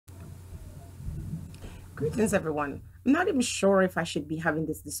Greetings, everyone. I'm not even sure if I should be having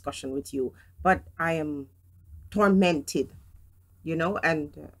this discussion with you, but I am tormented,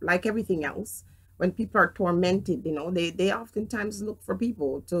 and like everything else, when people are tormented, they oftentimes look for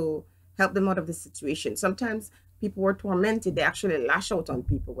people to help them out of the situation. Sometimes people who are tormented, they actually lash out on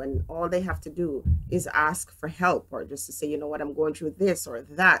people when all they have to do is ask for help or just to say, you know what, I'm going through this or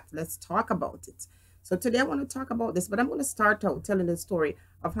that. Let's talk about it. So today I want to talk about this, but I'm going to start out telling the story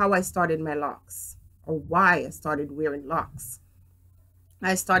of how I started my locks or why I started wearing locks.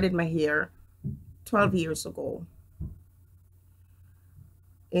 I started my hair 12 years ago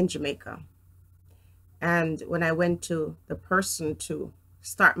in Jamaica. And when I went to the person to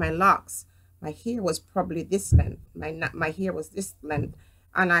start my locks, my hair was probably this length. My hair was this length,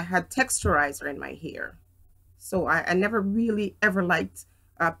 and I had texturizer in my hair. So I never really ever liked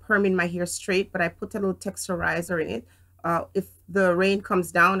perming my hair straight, but I put a little texturizer in it. If the rain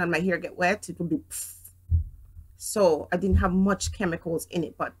comes down and my hair get wet, it will be pff. So I didn't have much chemicals in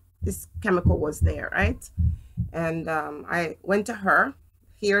it, but this chemical was there, right? And I went to her,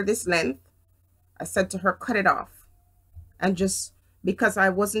 here this length. I said to her, cut it off. And just because I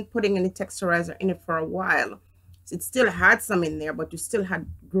wasn't putting any texturizer in it for a while, it still had some in there, but you still had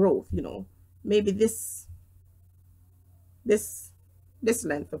growth, maybe this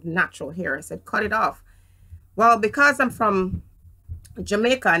length of natural hair. I said, cut it off. Well, because I'm from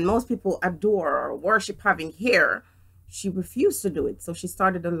Jamaica and most people adore or worship having hair, she refused to do it. So she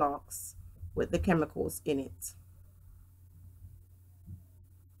started the locks with the chemicals in it.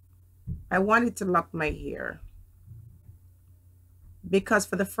 I wanted to lock my hair because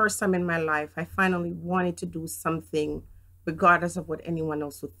for the first time in my life, I finally wanted to do something regardless of what anyone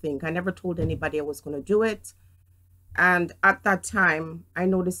else would think. I never told anybody I was going to do it. And at that time, I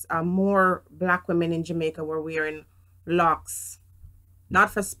noticed more Black women in Jamaica were wearing locks,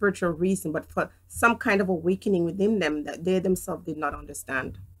 not for spiritual reason, but for some kind of awakening within them that they themselves did not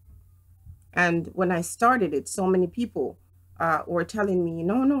understand. And when I started it, so many people were telling me,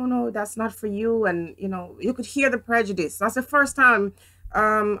 no, no, no, that's not for you. And, you could hear the prejudice. That's the first time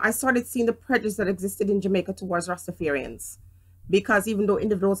I started seeing the prejudice that existed in Jamaica towards Rastafarians. Because even though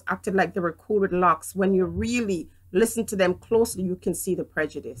individuals acted like they were cool with locks, when you really listen to them closely, you can see the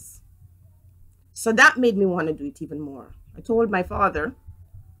prejudice. So that made me want to do it even more. I told my father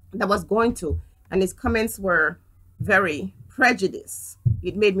that I was going to, and his comments were very prejudiced.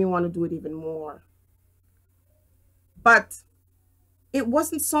 It made me want to do it even more. But it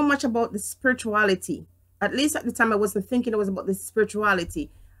wasn't so much about the spirituality. At least at the time, I wasn't thinking it was about the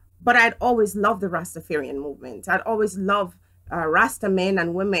spirituality. But I'd always loved the Rastafarian movement. I'd always loved Rasta men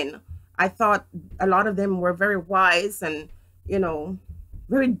and women. I thought a lot of them were very wise and,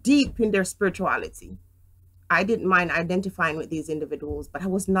 very deep in their spirituality. I didn't mind identifying with these individuals, but I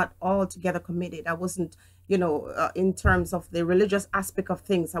was not altogether committed. I wasn't, in terms of the religious aspect of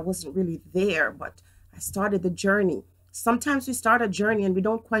things, I wasn't really there, but I started the journey. Sometimes we start a journey and we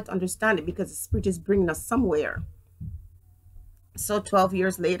don't quite understand it because the spirit is bringing us somewhere. So 12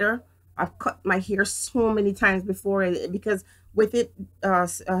 years later, I've cut my hair so many times before because with it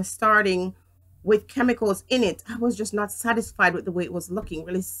starting with chemicals in it, I was just not satisfied with the way it was looking,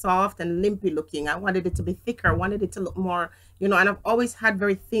 really soft and limpy looking. I wanted it to be thicker. I wanted it to look more, and I've always had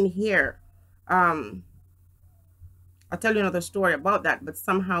very thin hair. I'll tell you another story about that, but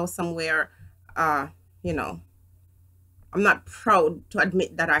somehow, somewhere, you know, I'm not proud to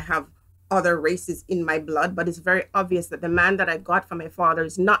admit that I have other races in my blood, but it's very obvious that the man that I got from my father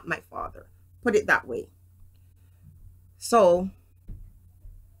is not my father. Put it that way. So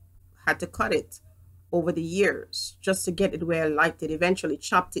had to cut it over the years just to get it where I liked it. Eventually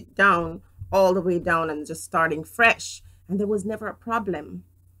chopped it down all the way down and just starting fresh. And there was never a problem.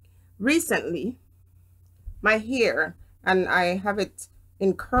 Recently, my hair, and I have it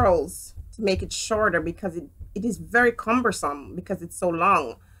in curls to make it shorter because it is very cumbersome because it's so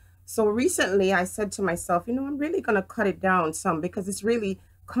long. So recently I said to myself, I'm really going to cut it down some because it's really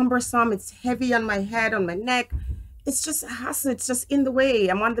cumbersome. It's heavy on my head, on my neck. It's just a hassle. It's just in the way.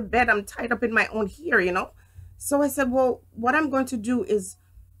 I'm on the bed. I'm tied up in my own hair. So I said, well, what I'm going to do is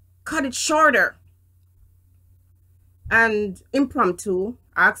cut it shorter. And impromptu,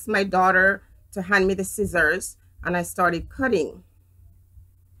 asked my daughter to hand me the scissors and I started cutting.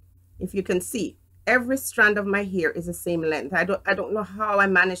 If you can see, every strand of my hair is the same length. I don't know how I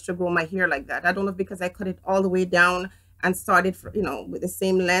managed to grow my hair like that. I don't know if because I cut it all the way down and started, with the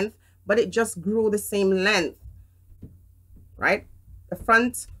same length, but it just grew the same length, right? The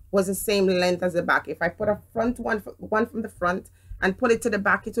front was the same length as the back. If I put a front one from the front and put it to the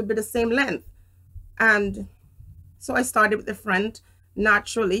back, it would be the same length. And so I started with the front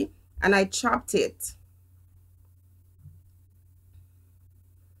naturally and I chopped it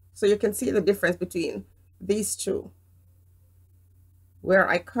So you can see the difference between these two, where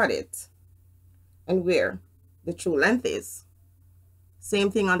I cut it and where the true length is.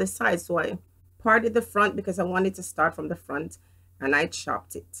 Same thing on the side. So I parted the front because I wanted to start from the front, and I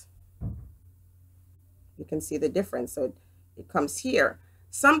chopped it. You can see the difference. So it comes here.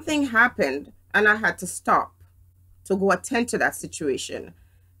 Something happened and I had to stop to go attend to that situation,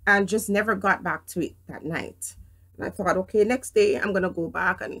 and just never got back to it that night. And I thought, okay, next day I'm going to go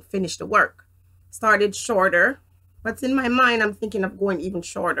back and finish the work. Started shorter, but in my mind, I'm thinking of going even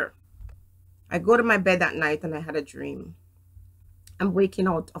shorter. I go to my bed that night and I had a dream. I'm waking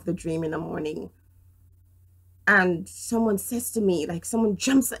out of the dream in the morning, and someone says to me, like someone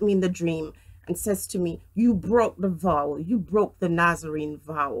jumps at me in the dream and says to me, you broke the vow. You broke the Nazarene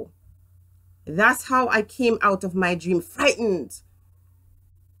vow. That's how I came out of my dream, frightened.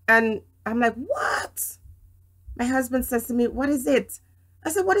 And I'm like, what? My husband says to me, what is it?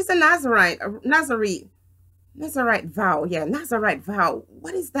 I said, what is a Nazarite? Nazarite vow. Yeah, Nazarite vow.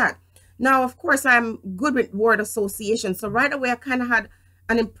 What is that? Now, of course, I'm good with word association. So right away, I kind of had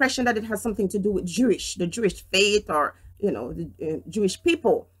an impression that it has something to do with the Jewish faith, or, the Jewish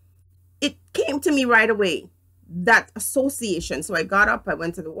people. It came to me right away, that association. So I got up, I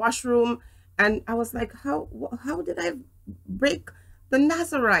went to the washroom, and I was like, how did I break the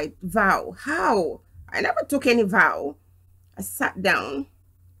Nazarite vow? How? I never took any vow. I sat down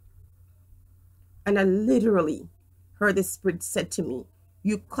and I literally heard the Spirit said to me,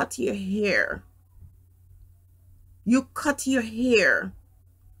 you cut your hair. You cut your hair.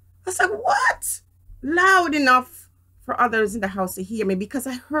 I was like, what? Loud enough for others in the house to hear me, because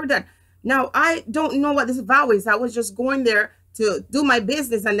I heard that. Now, I don't know what this vow is. I was just going there to do my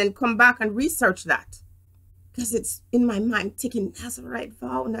business and then come back and research that, because it's in my mind, taking Nazarite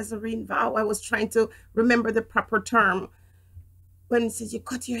vow, Nazarene vow. I was trying to remember the proper term. When it says you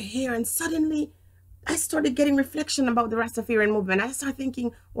cut your hair, and suddenly I started getting reflection about the Rastafarian movement. I started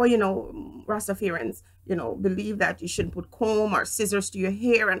thinking, well, Rastafarians, believe that you shouldn't put comb or scissors to your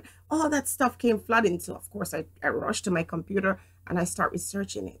hair, and all that stuff came flooding. So, of course, I rushed to my computer and I start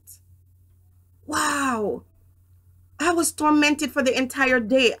researching it. Wow. I was tormented for the entire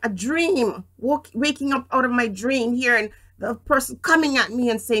day. A dream, waking up out of my dream, hearing the person coming at me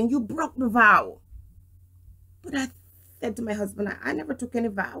and saying, you broke the vow. But I said to my husband, I never took any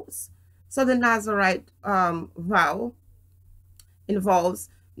vows. So the Nazarite vow involves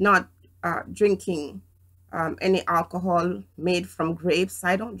not drinking any alcohol made from grapes.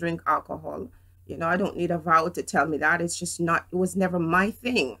 I don't drink alcohol. I don't need a vow to tell me that. It's just not, it was never my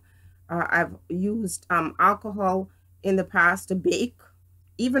thing. I've used alcohol in the past to bake.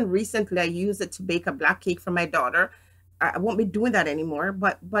 Even recently, I used it to bake a black cake for my daughter. I won't be doing that anymore.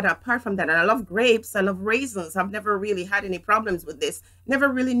 But apart from that, and I love grapes, I love raisins. I've never really had any problems with this. Never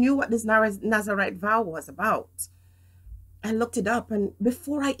really knew what this Nazarite vow was about. I looked it up, and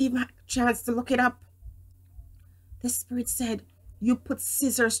before I even had a chance to look it up, the Spirit said, you put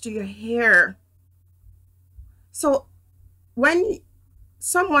scissors to your hair. So when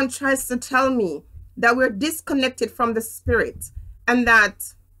someone tries to tell me that we're disconnected from the Spirit, and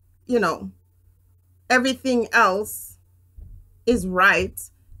that, everything else is right,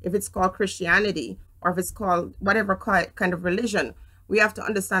 if it's called Christianity or if it's called whatever kind of religion, we have to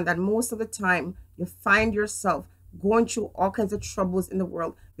understand that most of the time you find yourself going through all kinds of troubles in the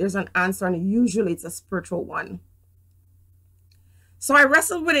world, there's an answer, and usually it's a spiritual one. So I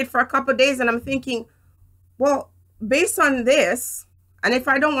wrestled with it for a couple of days, and I'm thinking, well, based on this, and if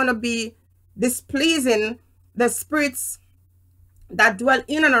I don't want to be displeasing the spirits that dwell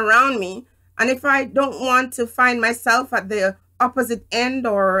in and around me, and if I don't want to find myself at the opposite end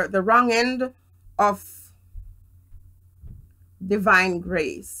or the wrong end of divine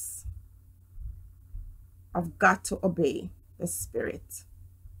grace, I've got to obey the Spirit.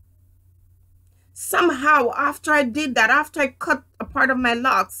 Somehow, after I did that, after I cut a part of my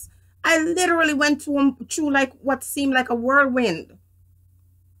locks, I literally went through like what seemed like a whirlwind.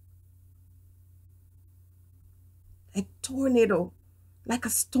 Like tornado, like a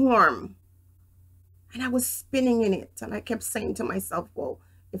storm. And I was spinning in it. And I kept saying to myself, well,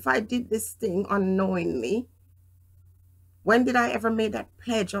 if I did this thing unknowingly, when did I ever make that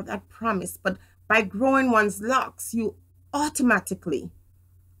pledge or that promise? But by growing one's locks, you automatically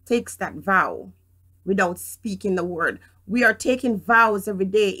takes that vow without speaking the word. We are taking vows every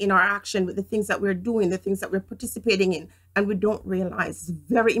day in our action with the things that we're doing, the things that we're participating in, and we don't realize. It's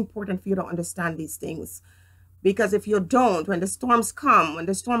very important for you to understand these things. Because if you don't, when the storms come, when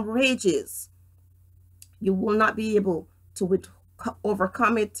the storm rages, you will not be able to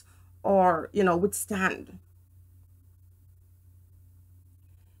overcome it or, withstand.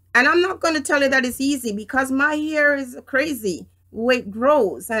 And I'm not going to tell you that it's easy because my hair is crazy the way it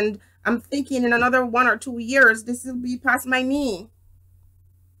grows. And I'm thinking in another 1 or 2 years, this will be past my knee.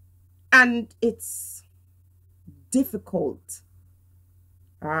 And it's difficult.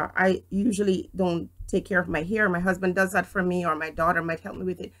 I usually don't take care of my hair. My husband does that for me, or my daughter might help me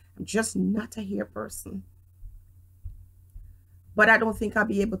with it. I'm just not a hair person. But I don't think I'll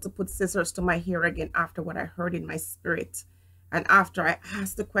be able to put scissors to my hair again after what I heard in my spirit. And after I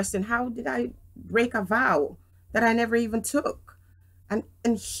asked the question, how did I break a vow that I never even took?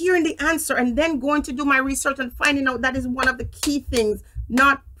 And hearing the answer and then going to do my research and finding out that is one of the key things,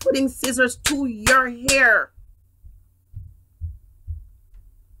 not putting scissors to your hair.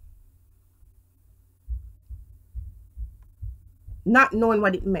 Not knowing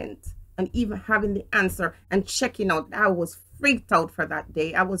what it meant and even having the answer and checking out. I was freaked out for that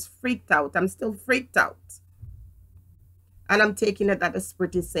day. I was freaked out. I'm still freaked out. And I'm taking it that the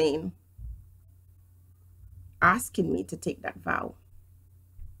Spirit is saying, asking me to take that vow.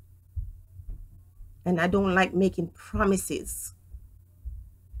 And I don't like making promises,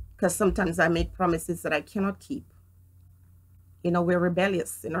 because sometimes I make promises that I cannot keep. You know, we're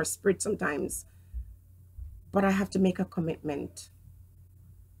rebellious in our spirit sometimes. But I have to make a commitment.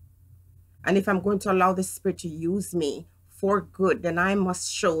 And if I'm going to allow the Spirit to use me for good, then I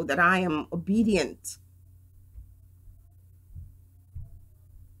must show that I am obedient.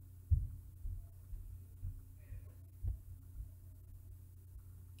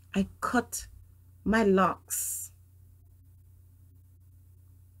 I cut my locks.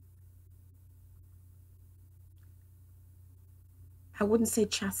 I wouldn't say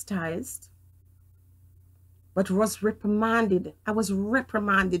chastised, but was reprimanded. I was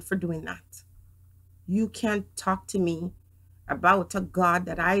reprimanded for doing that. You can't talk to me about a God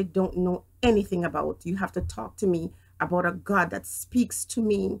that I don't know anything about. You have to talk to me about a God that speaks to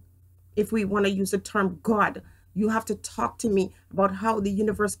me. If we want to use the term God, you have to talk to me about how the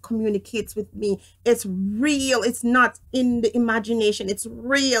universe communicates with me. It's real. It's not in the imagination. It's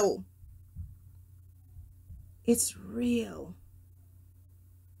real. It's real.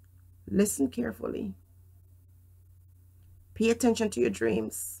 Listen carefully. Pay attention to your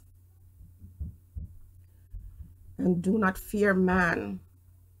dreams. And do not fear man.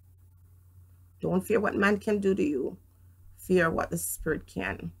 Don't fear what man can do to you. Fear what the Spirit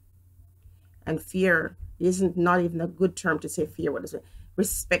can. And fear isn't not even a good term to say fear what is it.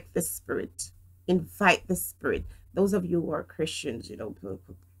 Respect the Spirit. Invite the Spirit. Those of you who are Christians,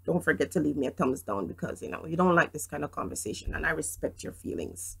 don't forget to leave me a thumbs down, because you don't like this kind of conversation, and I respect your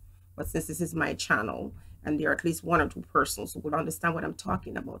feelings. But since this is my channel and there are at least 1 or 2 persons who will understand what I'm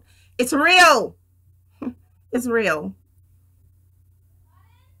talking about, it's real. It's real.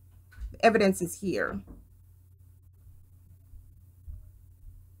 The evidence is here.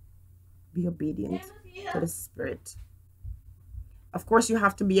 Be obedient to the Spirit. Of course, you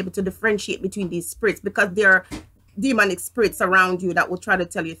have to be able to differentiate between these spirits, because there are demonic spirits around you that will try to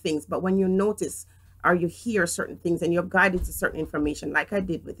tell you things. But when you notice or you hear certain things and you're guided to certain information, like I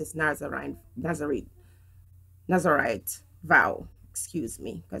did with this Nazarite vow, excuse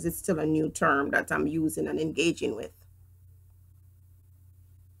me, because it's still a new term that I'm using and engaging with.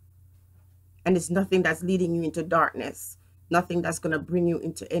 And it's nothing that's leading you into darkness, nothing that's going to bring you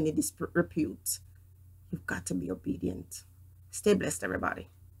into any disrepute. You've got to be obedient. Stay blessed, everybody.